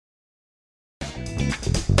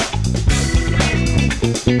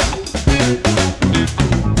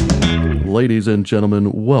Ladies and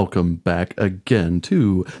gentlemen, welcome back again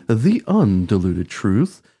to The Undiluted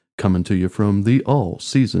Truth, coming to you from the All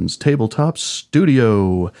Seasons Tabletop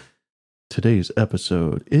Studio. Today's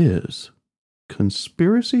episode is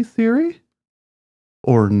Conspiracy Theory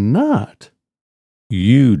or Not?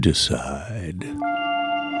 You decide.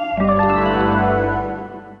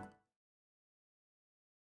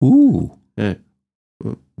 Ooh. Hey,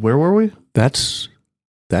 where were we? That's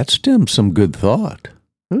some good thought.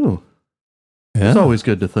 Ooh, Yeah. it's always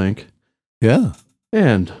good to think. Yeah.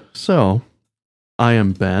 And so, I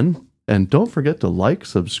am Ben, and don't forget to like,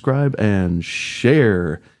 subscribe, and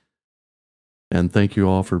share. And thank you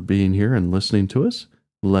all for being here and listening to us.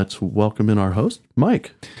 Let's welcome in our host,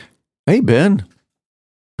 Mike. Hey, Ben.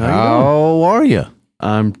 How you doing? How are you?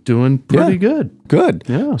 I'm doing pretty good. Good.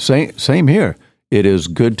 Yeah. Same here. It is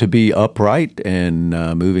good to be upright and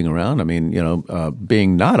moving around. I mean,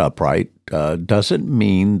 being not upright doesn't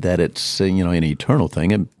mean that it's, an eternal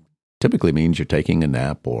thing. It typically means you're taking a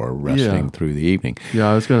nap or resting through the evening.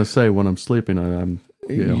 Yeah, I was going to say when I'm sleeping, I'm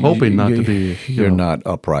hoping not to be. You're not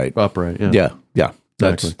upright. Upright, yeah. Yeah.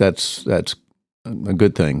 Exactly. That's a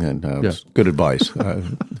good thing, and it's good advice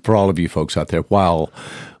for all of you folks out there. While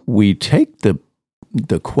we take the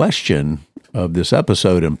question of this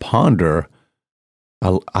episode and ponder,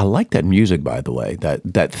 I like that music, by the way.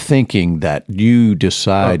 That thinking, that you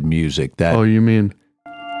decide music. That you mean?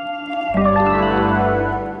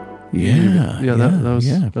 Yeah,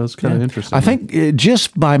 that was kind of interesting. I think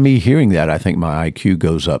just by me hearing that, I think my IQ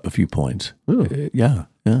goes up a few points. Ooh. Yeah.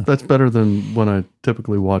 That's better than when I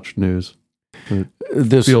typically watch news. It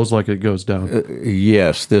feels like it goes down.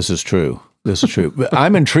 Yes, this is true. But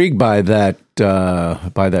I'm intrigued by that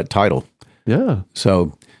title. Yeah.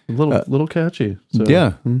 So a little catchy. So.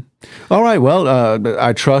 Yeah. All right. Well,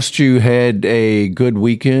 I trust you had a good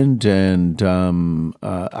weekend, and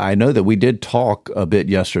I know that we did talk a bit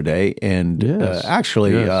yesterday. And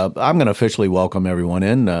actually, I'm going to officially welcome everyone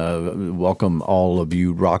in. Welcome all of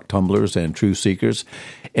you rock tumblers and truth seekers,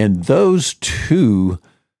 and those two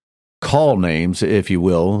call names, if you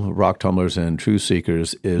will, rock tumblers and truth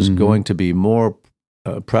seekers, is going to be more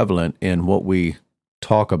prevalent in what we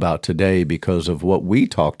talk about today because of what we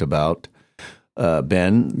talked about,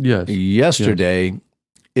 Ben, yesterday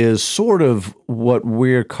is sort of what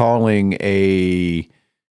we're calling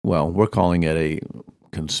we're calling it a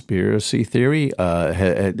conspiracy theory.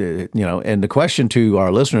 And the question to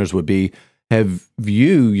our listeners would be, have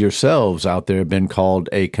you yourselves out there been called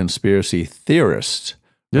a conspiracy theorist?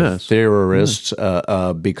 Yes. Theorists,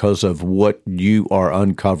 because of what you are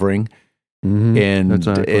uncovering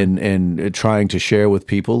and trying to share with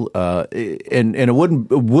people, and it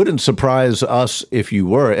wouldn't surprise us if you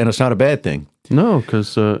were, and it's not a bad thing. No,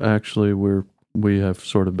 because actually we have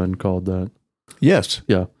sort of been called that. Yes.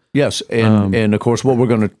 Yeah. Yes, and of course, what we're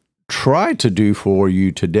going to try to do for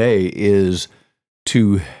you today is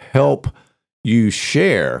to help you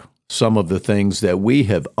share some of the things that we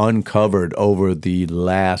have uncovered over the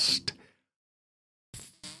last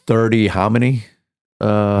 30, how many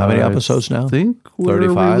episodes now? I think we're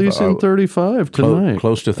 35? releasing 35 tonight.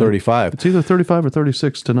 Close to 35. It's either 35 or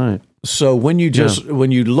 36 tonight. So when you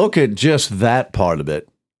look at just that part of it,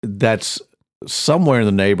 that's somewhere in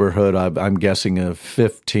the neighborhood, I'm guessing, of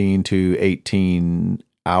 15 to 18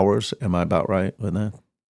 hours. Am I about right with that?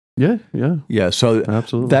 Yeah. Yeah, so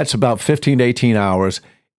absolutely. That's about 15 to 18 hours.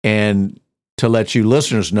 And to let you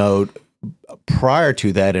listeners know, prior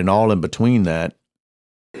to that and all in between that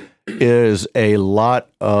is a lot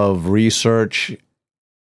of research,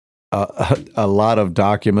 a lot of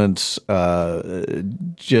documents,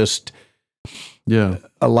 just a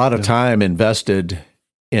lot of time invested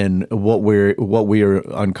in what we are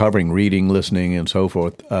uncovering, reading, listening, and so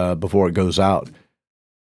forth before it goes out.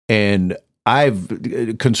 And I've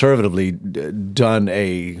conservatively done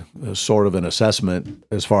a sort of an assessment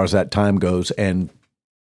as far as that time goes, and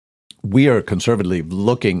we are conservatively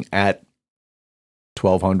looking at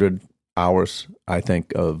 1,200 hours, I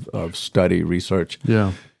think, of study, research.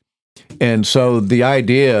 Yeah. And so the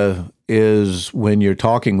idea is when you're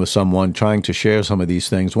talking with someone, trying to share some of these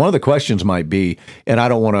things, one of the questions might be, and I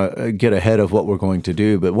don't want to get ahead of what we're going to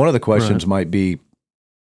do, but one of the questions might be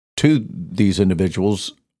to these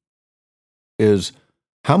individuals is,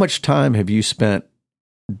 how much time have you spent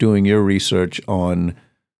doing your research on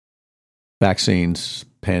vaccines,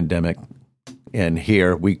 pandemic, and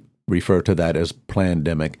here we refer to that as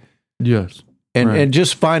plandemic. Yes. And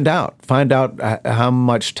just find out how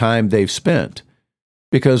much time they've spent.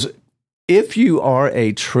 Because if you are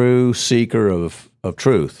a true seeker of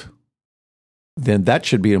truth, then that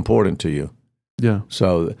should be important to you. Yeah.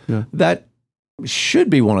 So that should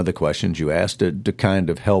be one of the questions you asked to kind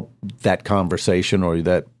of help that conversation or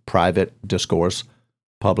that private discourse,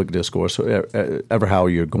 public discourse, ever how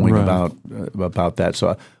you're going about that.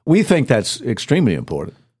 So we think that's extremely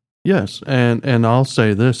important. Yes, and I'll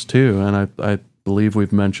say this too, and I believe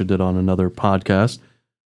we've mentioned it on another podcast,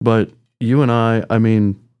 but you and I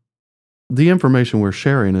mean, the information we're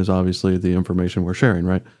sharing is obviously the information we're sharing,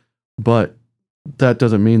 right? But that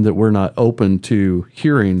doesn't mean that we're not open to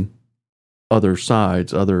hearing other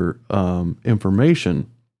sides, other information.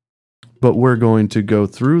 But we're going to go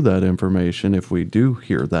through that information if we do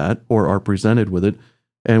hear that or are presented with it,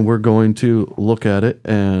 and we're going to look at it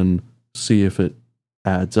and see if it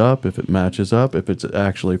adds up, if it matches up, if it's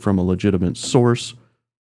actually from a legitimate source,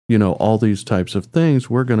 all these types of things.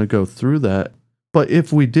 We're going to go through that. But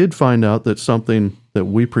if we did find out that something that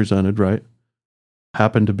we presented, right,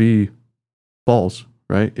 happened to be false,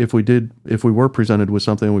 right? If we were presented with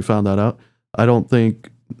something and we found that out,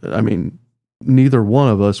 neither one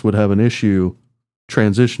of us would have an issue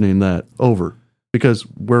transitioning that over because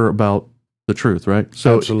we're about the truth, right?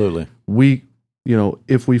 So absolutely.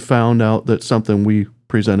 If we found out that something we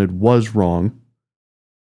presented was wrong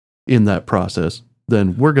in that process,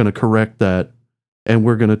 then we're going to correct that and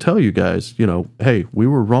we're going to tell you guys, hey, we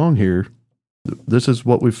were wrong here. This is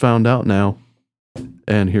what we found out now,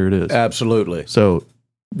 and here it is. Absolutely. So,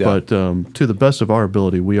 but to the best of our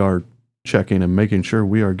ability, we are checking and making sure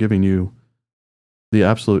we are giving you the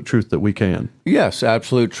absolute truth that we can. Yes,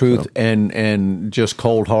 absolute truth, and just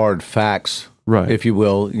cold hard facts, right? If you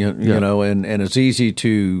will, and it's easy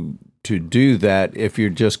to do that if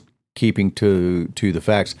you're just keeping to the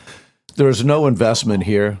facts. There's no investment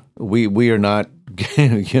here. We are not,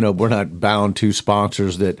 we're not bound to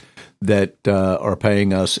sponsors that are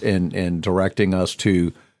paying us and directing us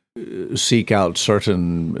to seek out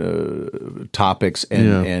certain topics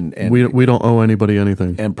and we don't owe anybody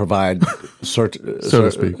anything and provide certain so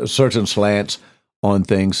to speak. Certain slants on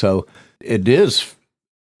things. So it is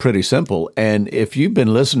pretty simple. And if you've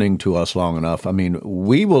been listening to us long enough,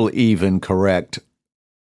 we will even correct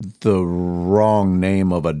the wrong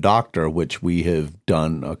name of a doctor, which we have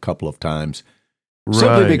done a couple of times. Right.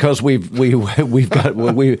 Simply because we've got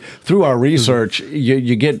through our research,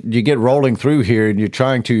 you get rolling through here, and you're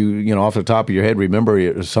trying to off the top of your head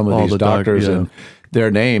remember some of these doctors and their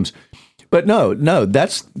names. But no,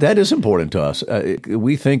 that is important to us.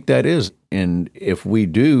 We think that is, and if we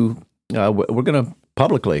do, we're going to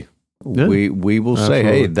publicly we will say,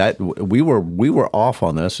 hey, that we were off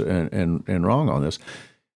on this and wrong on this.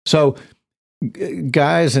 So,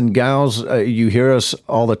 guys and gals, you hear us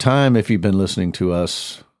all the time if you've been listening to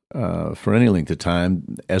us for any length of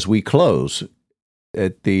time. As we close,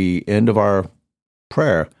 at the end of our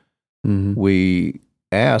prayer, we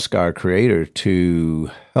ask our Creator to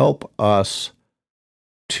help us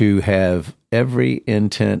to have every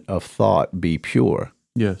intent of thought be pure.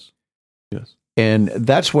 Yes. And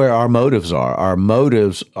that's where our motives are. Our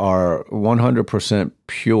motives are 100%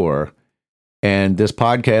 pure. And this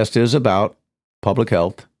podcast is about public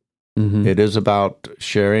health. It is about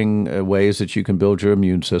sharing ways that you can build your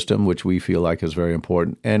immune system, which we feel like is very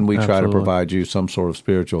important. And we try to provide you some sort of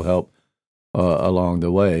spiritual help along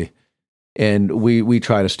the way. And we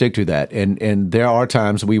try to stick to that. And there are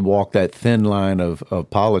times we walk that thin line of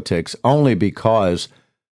politics only because,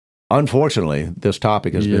 unfortunately, this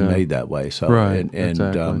topic has been made that way. So,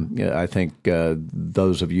 exactly. I think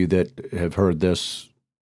those of you that have heard this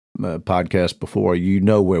podcast before,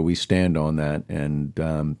 where we stand on that,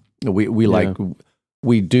 and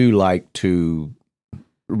we do like to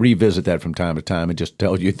revisit that from time to time and just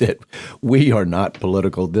tell you that we are not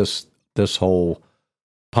political. This whole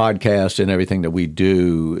podcast and everything that we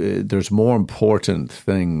do, there's more important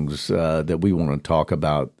things that we want to talk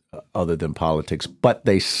about other than politics, but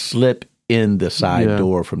they slip in the side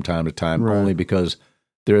door from time to time only because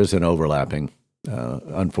there is an overlapping.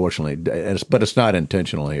 Unfortunately, but it's not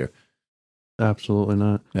intentional here. Absolutely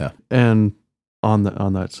not. Yeah. And on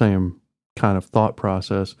that same kind of thought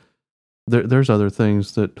process, there's other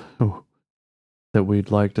things that we'd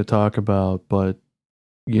like to talk about, but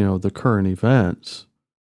the current events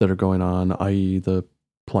that are going on, i.e., the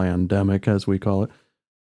plandemic, as we call it,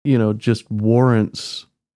 just warrants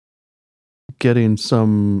getting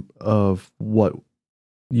some of what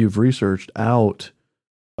you've researched out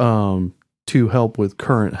to help with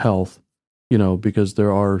current health, because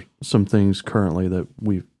there are some things currently that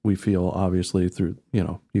we feel, obviously through,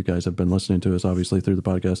 you guys have been listening to us obviously through the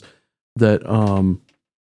podcast, that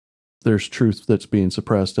there's truth that's being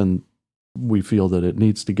suppressed and we feel that it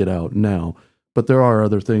needs to get out now. But there are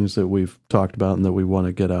other things that we've talked about and that we want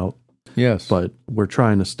to get out. Yes. But we're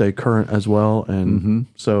trying to stay current as well. And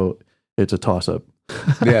so it's a toss-up.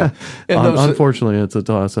 Yeah. Unfortunately, it's a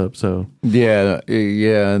toss-up. So yeah,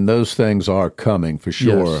 and those things are coming for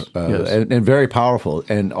sure. Yes. And very powerful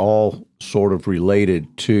and all sort of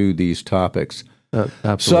related to these topics.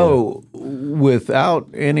 Absolutely. So, without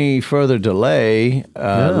any further delay,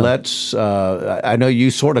 let's. I know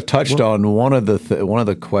you sort of touched on one of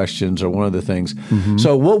the questions or one of the things.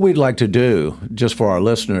 So, what we'd like to do, just for our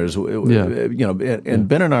listeners, and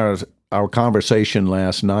Ben and our conversation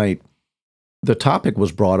last night, the topic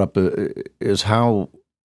was brought up is how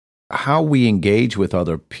we engage with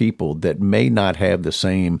other people that may not have the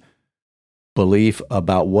same belief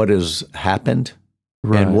about what has happened.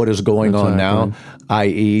 Right. And what is going on now,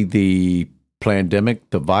 i.e., the pandemic,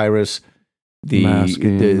 the virus, the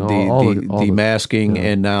masking,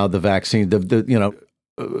 and now the vaccine. The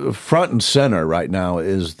front and center right now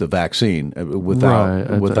is the vaccine,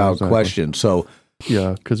 without question. So.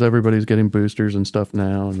 Yeah, because everybody's getting boosters and stuff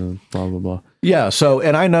now, and blah blah blah. Yeah. So,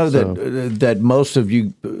 and I know that most of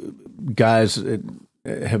you guys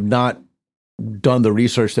have not done the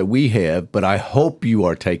research that we have, but I hope you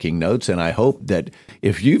are taking notes, and I hope that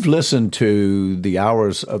if you've listened to the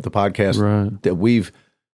hours of the podcast that we've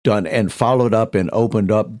done and followed up and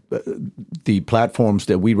opened up the platforms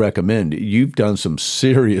that we recommend, you've done some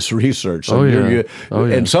serious research. So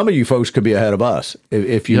and some of you folks could be ahead of us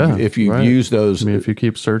if you use those. I mean, if you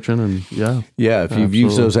keep searching and if you've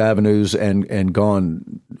used those avenues and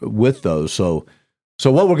gone with those. So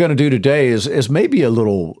what we're going to do today is maybe a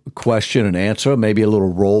little question and answer, maybe a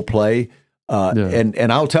little role play.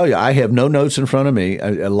 And I'll tell you, I have no notes in front of me.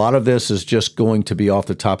 A lot of this is just going to be off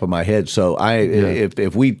the top of my head. So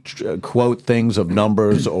if we quote things of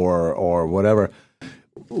numbers or whatever,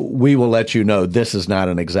 we will let you know this is not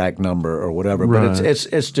an exact number or whatever. But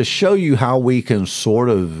it's to show you how we can sort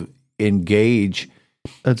of engage.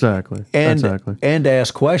 Exactly. And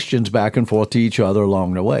ask questions back and forth to each other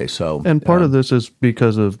along the way. So, and part of this is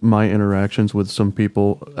because of my interactions with some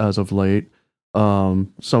people as of late.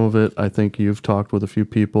 Some of it, I think you've talked with a few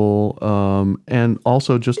people, and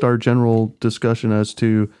also just our general discussion as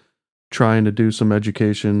to trying to do some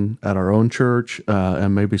education at our own church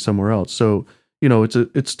and maybe somewhere else. So,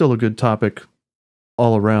 it's still a good topic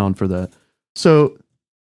all around for that. So,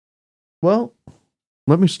 well,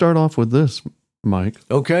 let me start off with this, Mike.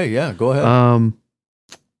 Okay, yeah, go ahead. How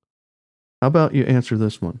about you answer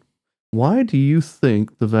this one? Why do you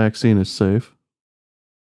think the vaccine is safe?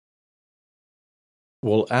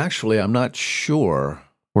 Well, actually, I'm not sure.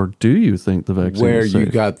 Or do you think the vaccine is safe? Where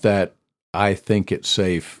you got that, I think it's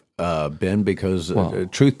safe, Ben, because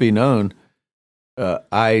truth be known,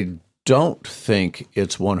 I don't think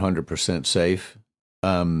it's 100% safe.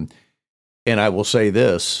 And I will say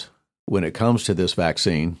this, when it comes to this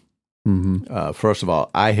vaccine, first of all,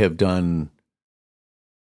 I have done,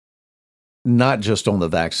 not just on the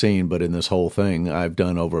vaccine, but in this whole thing, I've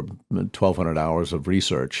done over 1,200 hours of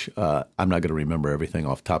research. I'm not going to remember everything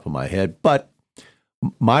off the top of my head, but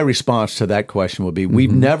my response to that question would be,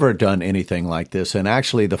 we've never done anything like this. And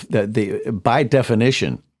actually, by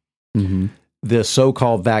definition, this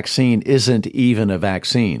so-called vaccine isn't even a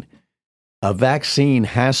vaccine. A vaccine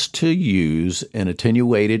has to use an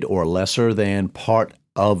attenuated or lesser than part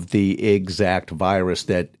of the exact virus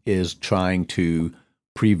that is trying to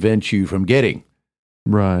prevent you from getting.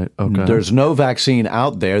 Right. Okay. There's no vaccine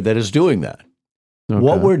out there that is doing that. Okay.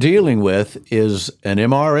 What we're dealing with is an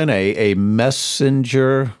mRNA, a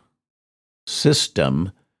messenger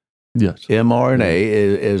system. Yes. mRNA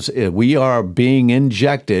is we are being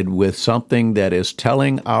injected with something that is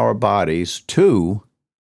telling our bodies to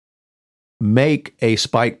make a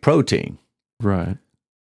spike protein. Right.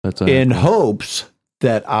 That's in hopes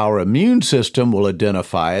that our immune system will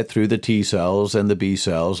identify it through the T cells and the B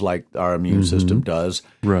cells, like our immune system does,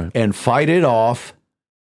 and fight it off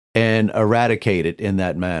and eradicate it in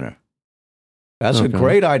that manner. That's a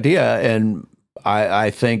great idea, and I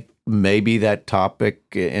think maybe that topic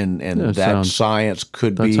and science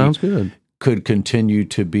could continue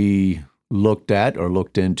to be looked at or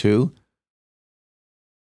looked into.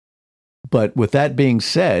 But with that being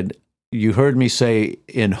said, you heard me say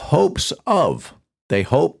in hopes of. They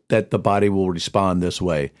hope that the body will respond this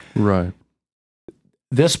way. Right.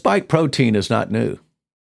 This spike protein is not new.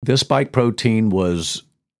 This spike protein was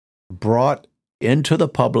brought into the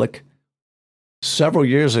public several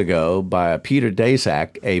years ago by Peter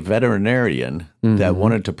Daszak, a veterinarian that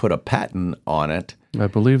wanted to put a patent on it. I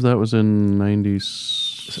believe that was in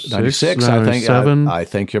 96, 97. I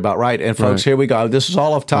think you're about right. And folks, here we go. This is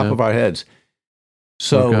all off the top of our heads.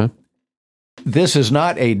 So this is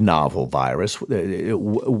not a novel virus.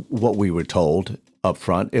 What we were told up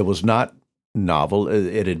front, it was not novel.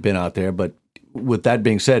 It had been out there. But with that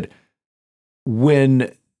being said,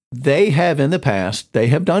 when they have in the past, they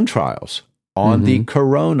have done trials on the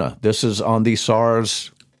corona. This is on the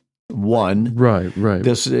SARS-1. Right.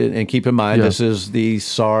 This, and keep in mind, this is the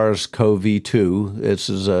SARS-CoV-2. This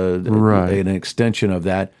is an extension of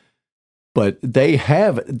that. But they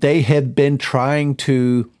have been trying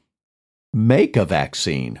to make a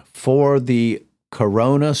vaccine for the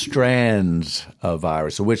corona strands of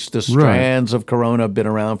virus, which the strands of corona have been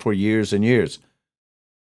around for years and years.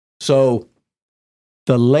 So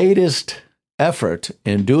the latest effort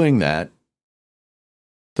in doing that,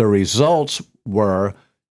 the results were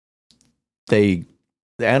the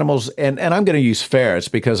animals, and I'm going to use ferrets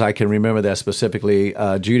because I can remember that specifically.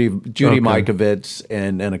 Judy Mikovits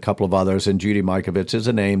and a couple of others, and Judy Mikovits is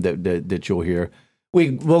a name that you'll hear.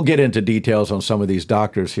 We'll get into details on some of these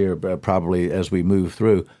doctors here probably as we move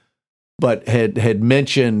through, but had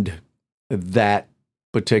mentioned that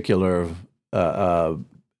particular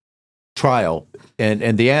trial,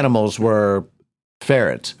 and the animals were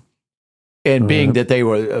ferrets. And being that they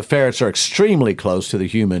were ferrets are extremely close to the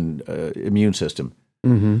human immune system.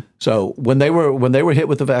 Mm-hmm. So when they were hit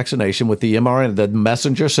with the vaccination with the mRNA, the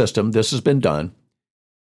messenger system, this has been done.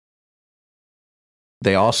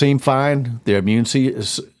 They all seem fine. Their immune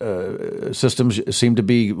systems seem to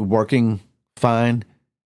be working fine.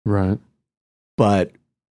 Right. But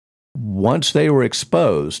once they were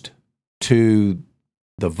exposed to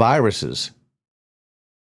the viruses,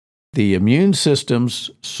 the immune systems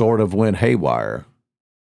sort of went haywire,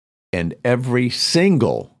 and every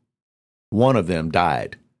single one of them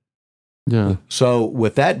died. Yeah. So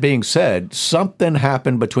with that being said, something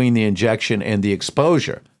happened between the injection and the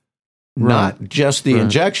exposure. Not just the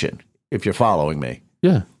injection, if you're following me.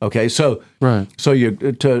 Yeah. Okay. So you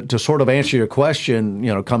to sort of answer your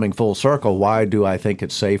question, coming full circle, why do I think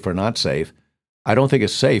it's safe or not safe? I don't think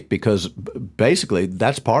it's safe because basically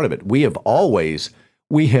that's part of it. We have always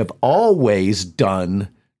done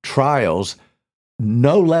trials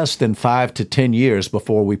no less than 5 to 10 years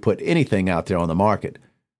before we put anything out there on the market.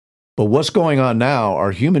 But what's going on now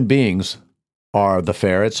are human beings. Are the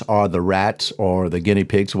ferrets, are the rats, or the guinea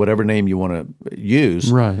pigs, whatever name you want to use.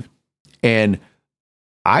 Right. And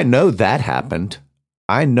I know that happened.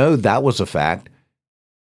 I know that was a fact.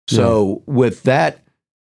 So with that,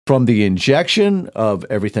 from the injection of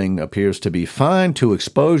everything appears to be fine to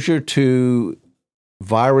exposure to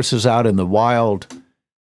viruses out in the wild,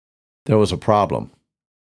 there was a problem.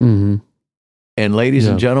 Mm-hmm. And ladies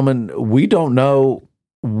and gentlemen, we don't know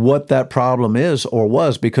what that problem is or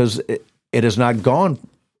was because it has not gone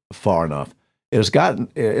far enough.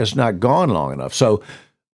 It's not gone long enough. So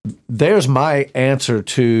there's my answer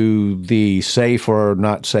to the safe or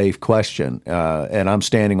not safe question. And I'm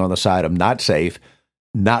standing on the side of not safe,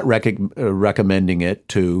 not recommending it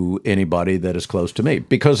to anybody that is close to me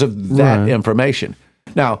because of that information.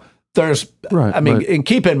 Now, and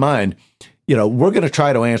keep in mind, we're going to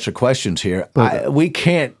try to answer questions here. I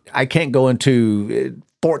can't go into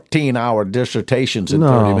 14-hour dissertations in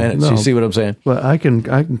 30 minutes. You see what I'm saying? But I can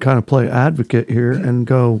kind of play advocate here and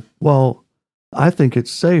go, well, I think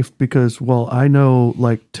it's safe because, I know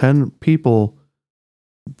like 10 people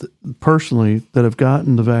personally that have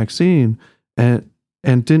gotten the vaccine and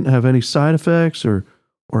didn't have any side effects or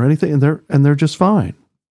anything, and they're just fine.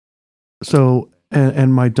 So,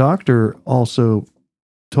 and my doctor also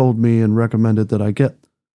told me and recommended that I get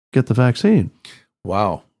the vaccine.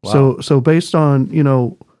 Wow. So based on,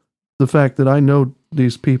 the fact that I know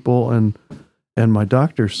these people and my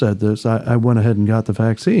doctor said this, I went ahead and got the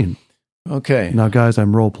vaccine. Okay. Now, guys,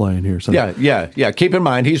 I'm role playing here. So. Yeah. Keep in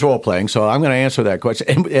mind, he's role playing, so I'm going to answer that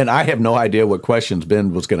question. And I have no idea what questions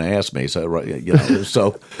Ben was going to ask me.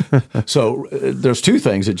 So, so there's two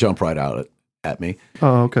things that jump right out at me.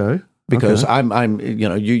 Oh, okay. Because I'm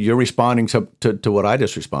you're responding to what I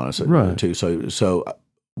just responded to. So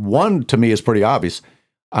one to me is pretty obvious.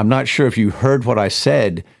 I'm not sure if you heard what I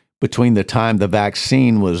said between the time the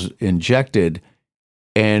vaccine was injected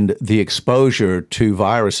and the exposure to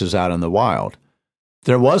viruses out in the wild.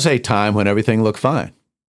 There was a time when everything looked fine.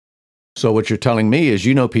 So what you're telling me is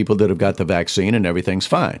people that have got the vaccine and everything's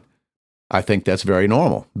fine. I think that's very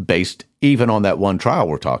normal, based even on that one trial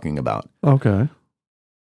we're talking about. Okay.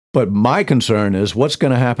 But my concern is what's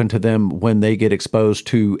going to happen to them when they get exposed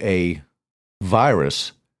to a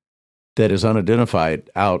virus that is unidentified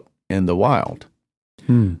out in the wild.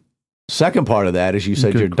 Second part of that is you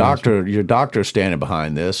said your doctor standing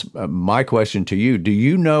behind this. My question to you, do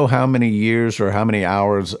you know how many years or how many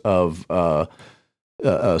hours of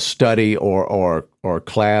study or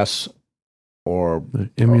class or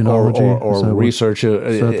immunology or research.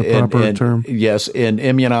 Is that the proper term? Yes, in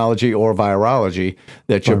immunology or virology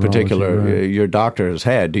that your doctor has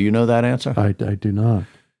had. Do you know that answer? I do not.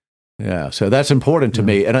 Yeah, so that's important to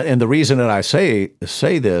me, and the reason that I say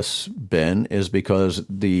this, Ben, is because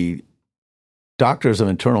the doctors of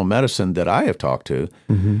internal medicine that I have talked to,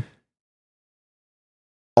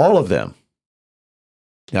 all of them.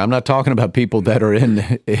 Now, I'm not talking about people that are in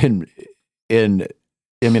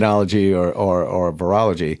immunology or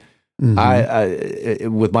virology. I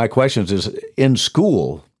with my questions is in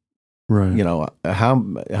school, right? You know, how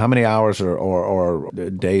many hours or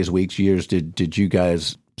days, weeks, years did you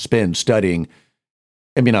guys spend studying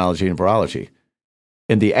immunology and virology?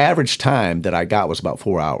 And the average time that I got was about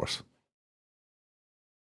 4 hours.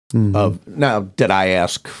 Now, did I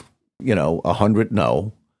ask 100?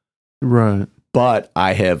 No, right. But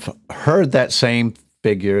I have heard that same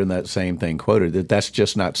figure and that same thing quoted, that's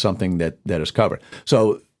just not something that is covered.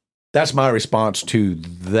 So that's my response to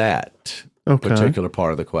that particular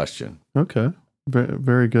part of the question. Okay. Very,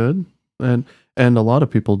 very good. And a lot of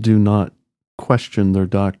people do not question their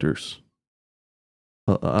doctors.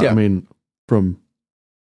 I mean, from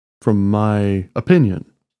my opinion,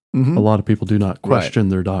 a lot of people do not question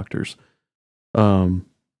their doctors. But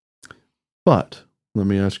let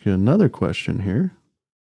me ask you another question here.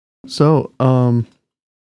 So,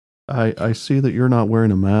 I see that you're not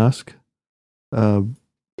wearing a mask. Do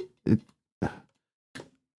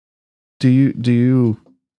you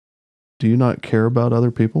not care about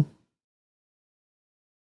other people?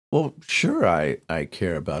 Well, sure, I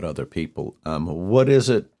care about other people. What is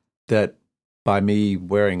it that by me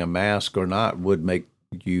wearing a mask or not would make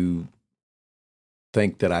you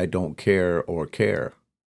think that I don't care or care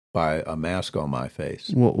by a mask on my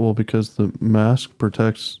face? Well, because the mask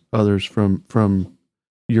protects others from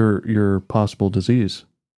your possible disease.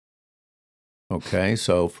 Okay,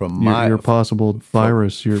 so from your possible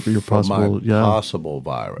virus, your possible possible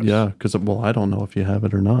virus. Yeah, because I don't know if you have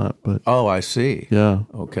it or not, but I see. Yeah.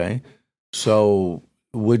 Okay, so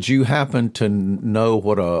would you happen to know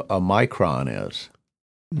what a micron is?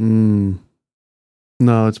 No,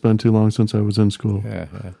 it's been too long since I was in school. Yeah.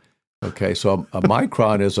 Okay, so a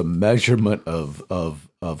micron is a measurement of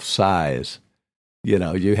size. You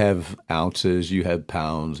know, you have ounces, you have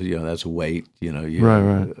pounds, that's weight, you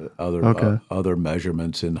have other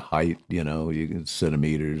measurements in height, you can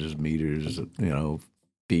centimeters, meters,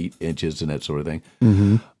 feet, inches, and that sort of thing.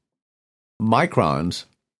 Microns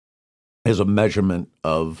is a measurement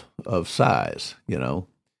of size,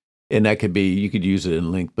 and that could be, you could use it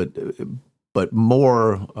in length, but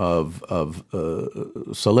more of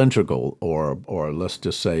cylindrical or let's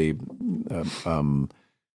just say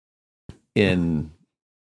in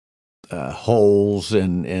holes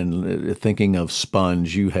and thinking of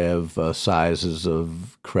sponge, you have sizes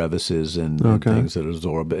of crevices and things that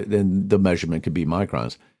absorb it, and the measurement could be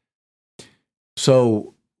microns.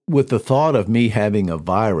 So with the thought of me having a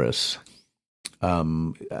virus,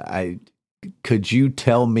 could you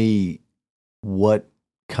tell me what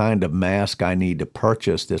kind of mask I need to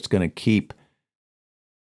purchase that's going to keep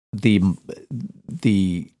the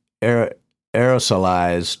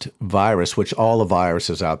aerosolized virus, which all the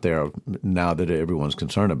viruses out there now that everyone's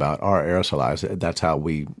concerned about are aerosolized. That's how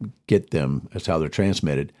we get them. That's how they're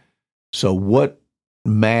transmitted. So what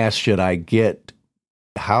mask should I get?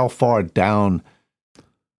 How far down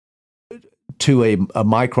to a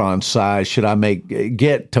micron size should I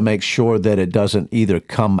get to make sure that it doesn't either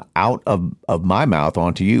come out of my mouth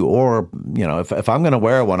onto you, or, if I'm going to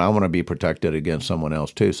wear one, I want to be protected against someone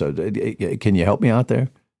else too. So can you help me out there?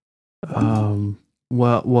 Well,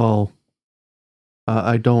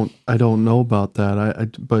 I don't know about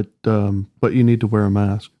that. But you need to wear a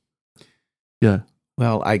mask. Yeah.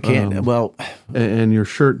 Well, I can't. And your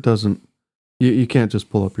shirt doesn't. You can't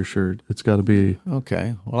just pull up your shirt. It's got to be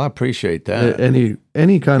okay. Well, I appreciate that.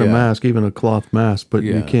 Any kind of mask, even a cloth mask, but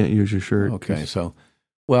you can't use your shirt. Okay. So,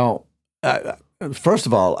 first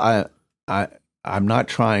of all, I'm not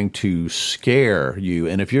trying to scare you,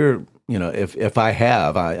 and if you're if I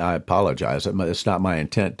have, I apologize. It's not my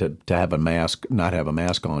intent to have a mask, not have a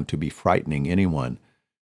mask on, to be frightening anyone.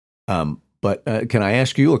 But can I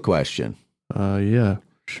ask you a question? Yeah,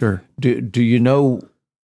 sure. Do you know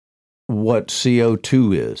what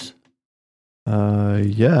CO2 is?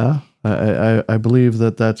 Yeah. I believe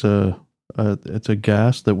that's it's a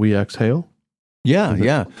gas that we exhale.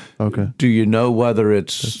 Yeah. Okay. Do you know whether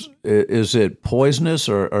is it poisonous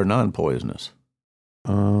or non-poisonous?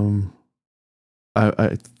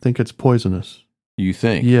 I think it's poisonous. You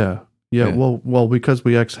think? Yeah. Yeah. Well, because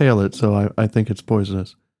we exhale it, so I think it's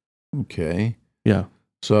poisonous. Okay. Yeah.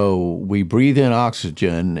 So we breathe in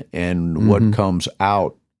oxygen, and what comes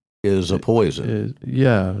out is a poison.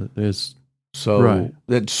 It's so right.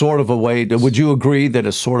 It's sort of a way. Would you agree that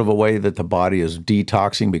it's sort of a way that the body is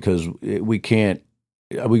detoxing, because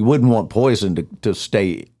we wouldn't want poison to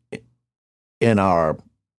stay in our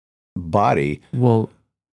body? Well,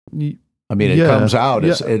 I mean, it comes out.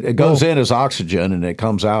 It goes in as oxygen, and it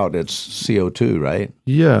comes out. It's CO2, right?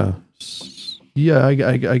 Yeah. Yeah,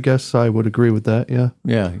 I guess I would agree with that. Yeah.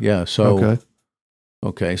 Yeah. So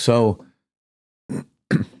okay. So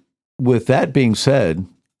with that being said,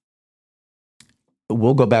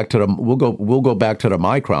 we'll go back to the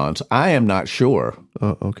microns. I am not sure.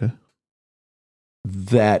 Okay.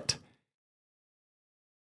 That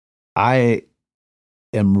I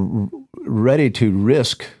am ready to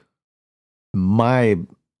risk my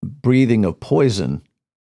breathing of poison,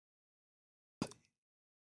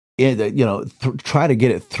 try to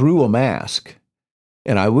get it through a mask.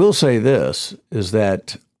 And I will say this, is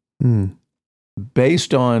that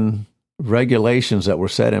based on regulations that were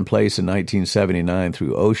set in place in 1979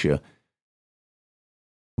 through OSHA,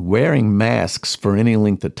 wearing masks for any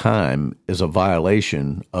length of time is a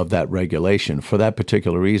violation of that regulation for that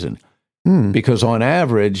particular reason. Because on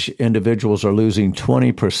average, individuals are losing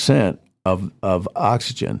 20% of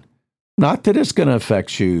oxygen. Not that it's going to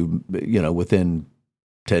affect you, within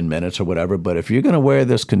 10 minutes or whatever, but if you're going to wear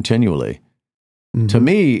this continually, to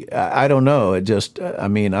me, I don't know.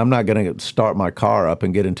 I'm not going to start my car up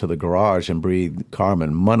and get into the garage and breathe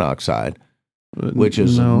carbon monoxide, which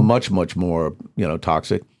is much, much more,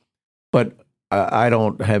 toxic. But I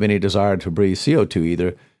don't have any desire to breathe CO2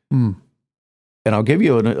 either. And I'll give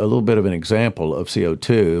you a little bit of an example of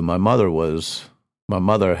CO2. My mother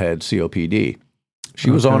had COPD. She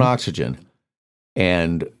was on oxygen,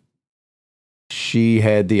 and she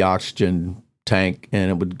had the oxygen tank, and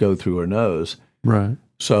it would go through her nose. Right.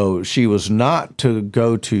 So she was not to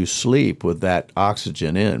go to sleep with that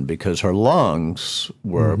oxygen in, because her lungs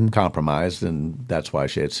were compromised, and that's why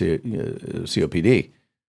she had COPD.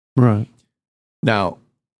 Right. Now,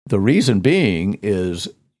 the reason being is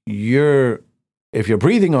if you're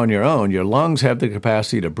breathing on your own, your lungs have the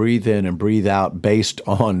capacity to breathe in and breathe out based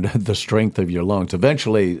on the strength of your lungs.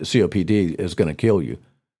 Eventually, COPD is going to kill you.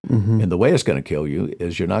 And the way it's going to kill you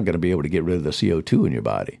is you're not going to be able to get rid of the CO2 in your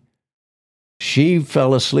body. She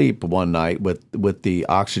fell asleep one night with the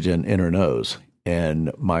oxygen in her nose,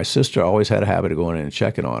 and my sister always had a habit of going in and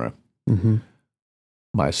checking on her.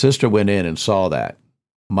 My sister went in and saw that.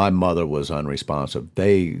 My mother was unresponsive.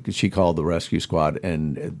 She called the rescue squad,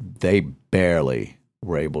 and they barely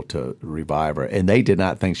were able to revive her, and they did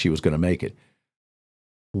not think she was going to make it.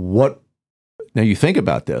 Now you think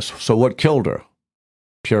about this. So what killed her?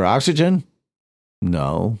 Pure oxygen?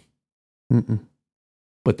 No.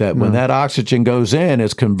 But when that oxygen goes in,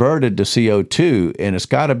 it's converted to CO2, and it's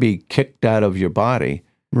got to be kicked out of your body.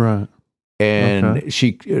 Right. And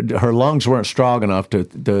her lungs weren't strong enough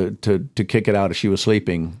to kick it out as she was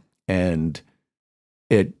sleeping, and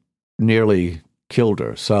it nearly killed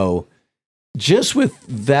her. So, just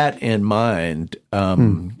with that in mind,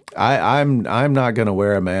 I'm not going to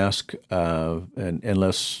wear a mask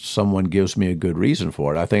unless someone gives me a good reason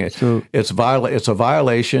for it. I think it's a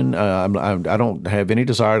violation. I don't have any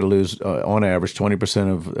desire to lose, on average,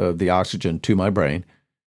 20% of the oxygen to my brain.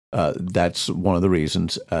 That's one of the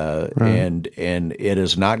reasons, right. and it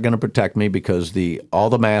is not going to protect me, because all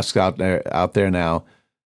the masks out there now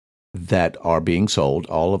that are being sold,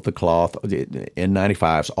 all of the cloth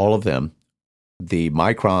N95s, all of them, the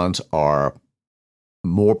microns are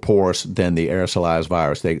more porous than the aerosolized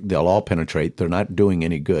virus. They'll all penetrate. They're not doing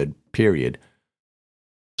any good, period.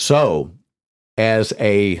 So, as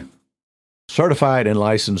a certified and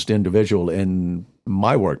licensed individual in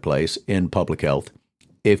my workplace in public health,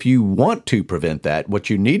 if you want to prevent that, what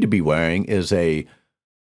you need to be wearing is a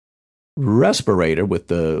respirator with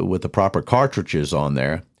the proper cartridges on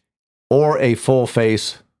there, or a full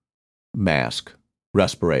face mask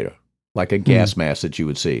respirator, like a gas mask that you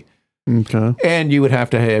would see. Okay. And you would have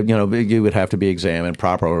to be examined,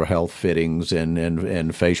 proper health fittings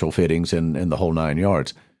and facial fittings and the whole 9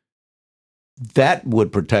 yards. That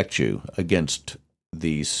would protect you against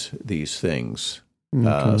these things.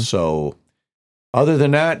 Okay. So other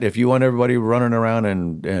than that, if you want everybody running around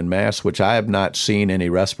in masks, which I have not seen any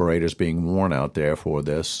respirators being worn out there for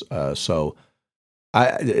this,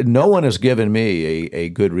 no one has given me a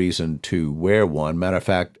good reason to wear one. Matter of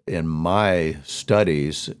fact, in my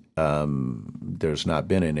studies, there's not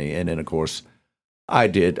been any. And then, of course, I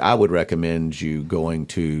did. I would recommend you going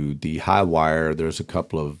to the Highwire. There's a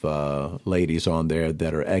couple of ladies on there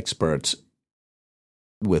that are experts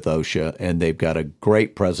with OSHA, and they've got a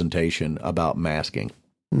great presentation about masking.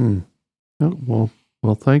 Oh,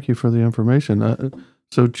 well, thank you for the information.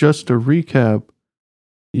 So just to recap,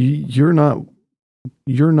 you're not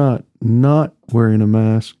wearing a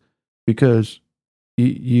mask because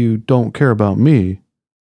you don't care about me.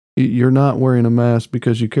 You're not wearing a mask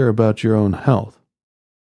because you care about your own health.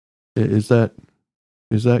 Is that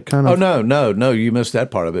kind of? Oh, no, you missed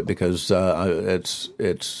that part of it because that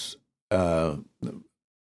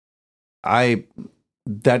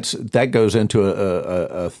goes into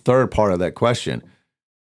a third part of that question,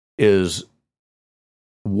 is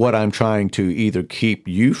what I'm trying to either keep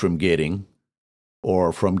you from getting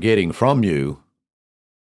or from getting from you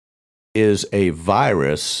is a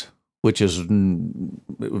virus which is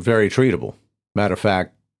very treatable. Matter of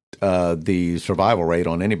fact, the survival rate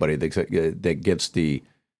on anybody that gets the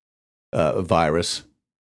virus,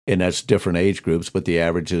 and that's different age groups, but the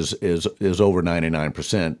average is over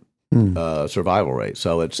 99% survival rate.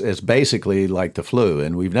 So it's basically like the flu,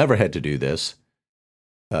 and we've never had to do this.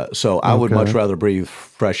 So I would much rather breathe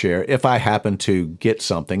fresh air if I happen to get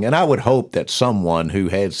something, and I would hope that someone who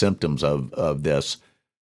had symptoms of this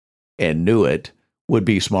and knew it would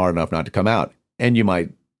be smart enough not to come out. And you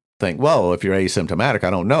might think, well, if you're asymptomatic, I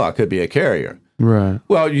don't know, I could be a carrier. Right.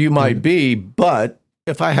 Well, you might be, but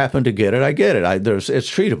if I happen to get it, I get it. It's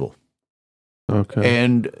treatable. Okay.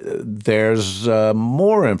 And there's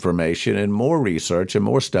more information and more research and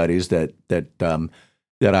more studies that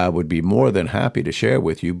I would be more than happy to share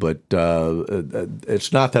with you. But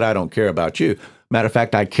it's not that I don't care about you. Matter of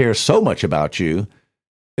fact, I care so much about you,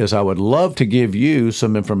 is I would love to give you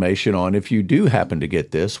some information on if you do happen to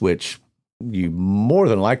get this, which you more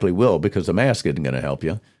than likely will because the mask isn't going to help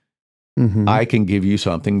you. Mm-hmm. I can give you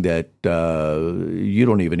something that you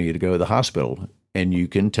don't even need to go to the hospital, and you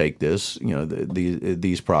can take this,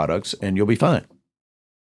 these products, and you'll be fine.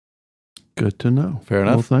 Good to know. Fair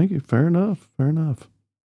enough. Well, thank you. Fair enough.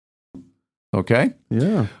 Okay.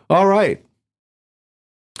 Yeah. All right.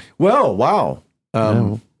 Well, wow.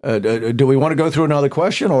 Do we want to go through another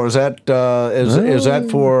question, or is that is that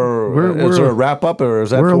for is there a wrap up, or is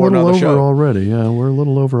that for another show? We're a little over already. Yeah, we're a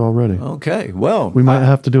little over already. Okay. Well, we might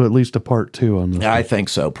have to do at least a part 2 on this. I think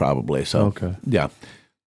so, probably. So. Okay. Yeah.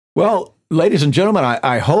 Well, ladies and gentlemen,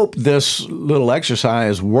 I hope this little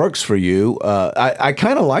exercise works for you. I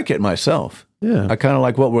kind of like it myself. Yeah. I kind of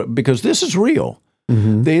like because this is real.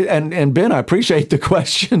 Mm-hmm. And Ben, I appreciate the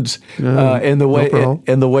questions and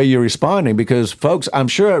the way you're responding, because folks, I'm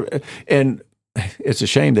sure, and it's a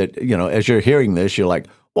shame that as you're hearing this, you're like,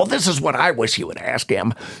 well, this is what I wish you would ask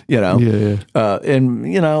him, Yeah. Let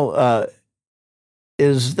me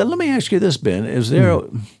ask you this, Ben, is there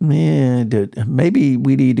maybe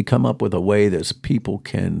we need to come up with a way that people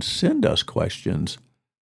can send us questions.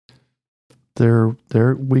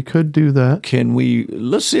 We could do that. Can we?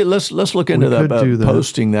 Let's look into that,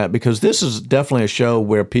 posting that, because this is definitely a show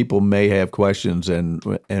where people may have questions and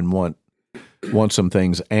want some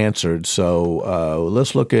things answered. So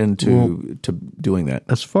let's look into doing that.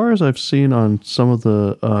 As far as I've seen on some of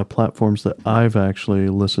the platforms that I've actually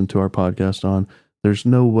listened to our podcast on, there's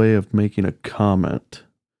no way of making a comment.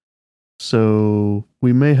 So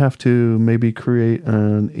we may have to maybe create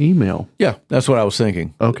an email. Yeah, that's what I was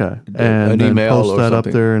thinking. Okay. And an email post that up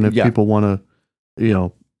there. And if people want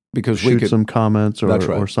to, because shoot some comments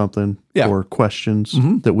or something or questions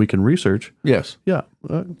that we can research. Yes. Yeah.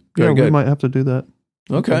 We might have to do that.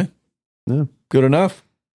 Okay. Yeah. Good enough.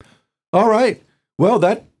 All right. Well,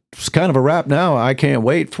 that's kind of a wrap now. I can't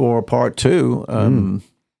wait for part 2.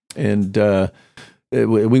 And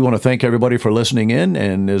we want to thank everybody for listening in.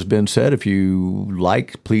 And as Ben said, if you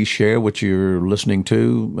like, please share what you're listening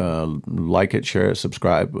to. Like it, share it,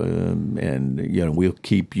 subscribe. And we'll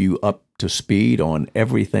keep you up to speed on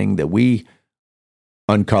everything that we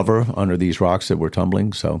uncover under these rocks that we're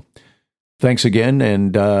tumbling. So thanks again.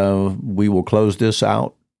 And we will close this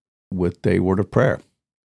out with a word of prayer.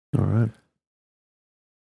 All right.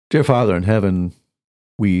 Dear Father in heaven,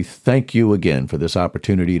 we thank you again for this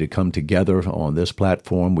opportunity to come together on this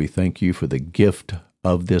platform. We thank you for the gift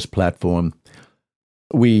of this platform.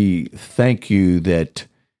 We thank you that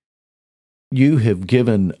you have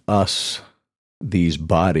given us these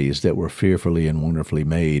bodies that were fearfully and wonderfully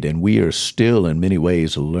made, and we are still in many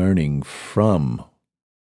ways learning from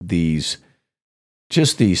these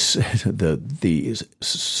such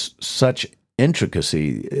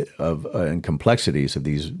intricacy and complexities of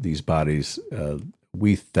these bodies.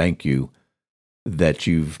 We thank you that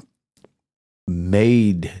you've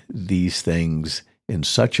made these things in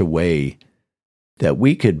such a way that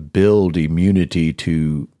we could build immunity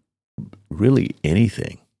to really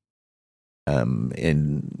anything.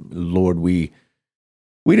 And Lord, we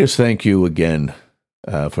just thank you again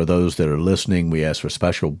for those that are listening. We ask for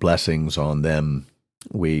special blessings on them.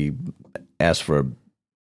 We ask for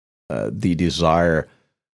the desire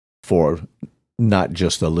for not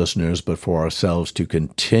just the listeners, but for ourselves to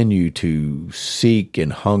continue to seek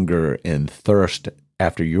and hunger and thirst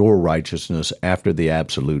after your righteousness, after the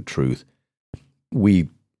absolute truth. We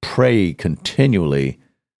pray continually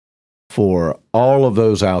for all of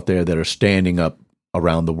those out there that are standing up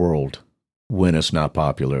around the world when it's not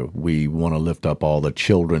popular. We want to lift up all the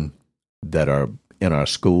children that are in our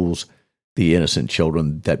schools, the innocent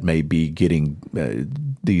children that may be getting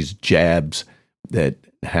these jabs, that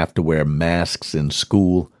have to wear masks in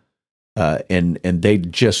school, and they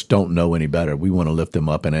just don't know any better. We want to lift them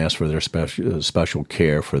up and ask for their special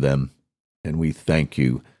care for them. And we thank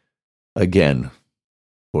you again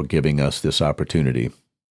for giving us this opportunity.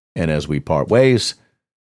 And as we part ways,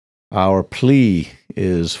 our plea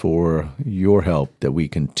is for your help, that we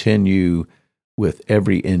continue with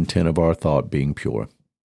every intent of our thought being pure.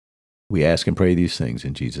 We ask and pray these things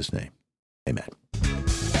in Jesus' name. Amen.